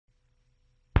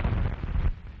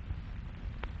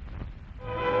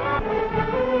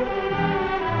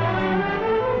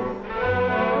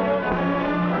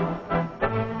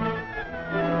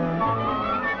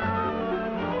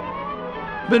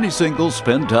Many singles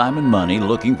spend time and money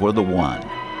looking for the one.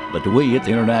 But we at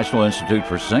the International Institute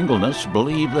for Singleness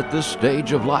believe that this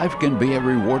stage of life can be a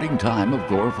rewarding time of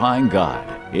glorifying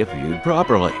God, if viewed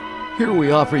properly. Here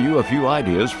we offer you a few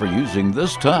ideas for using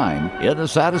this time in a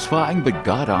satisfying but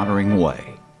God-honoring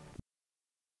way.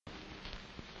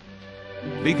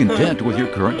 Be content with your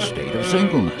current state of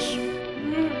singleness.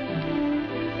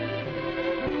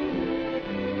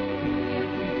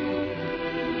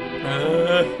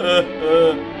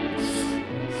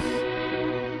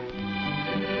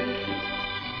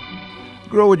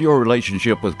 Grow in your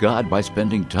relationship with God by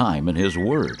spending time in His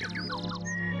Word.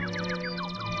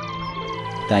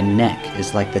 Thy neck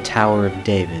is like the Tower of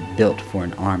David, built for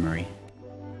an armory.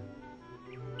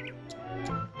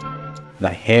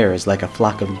 Thy hair is like a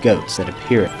flock of goats that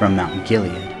appeareth from Mount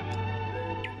Gilead.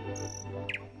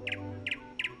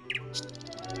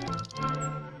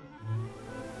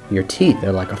 Your teeth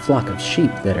are like a flock of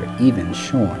sheep that are even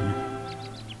shorn.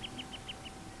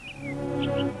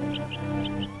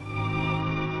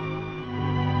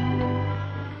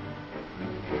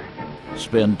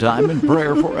 Spend time in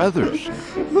prayer for others.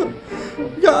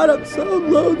 God, I'm so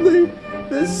lonely.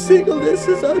 This singleness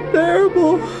is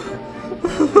unbearable.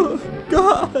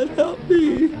 God, help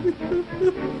me.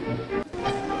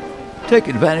 Take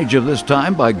advantage of this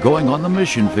time by going on the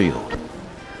mission field.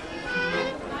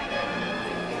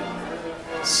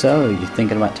 So, you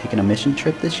thinking about taking a mission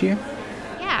trip this year?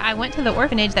 Yeah, I went to the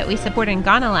orphanage that we supported in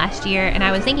Ghana last year, and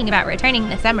I was thinking about returning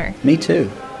this summer. Me too.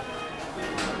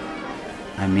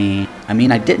 I mean,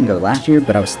 I didn't go last year,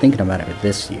 but I was thinking about it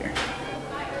this year.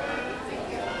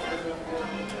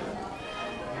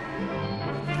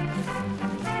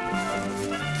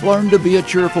 Learn to be a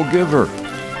cheerful giver.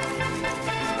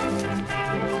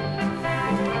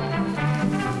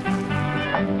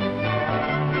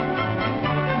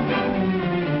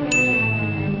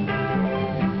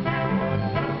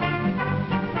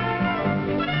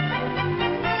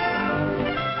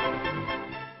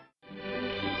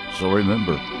 So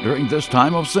remember, during this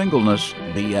time of singleness,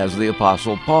 be as the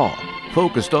Apostle Paul,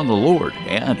 focused on the Lord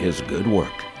and His good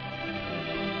work.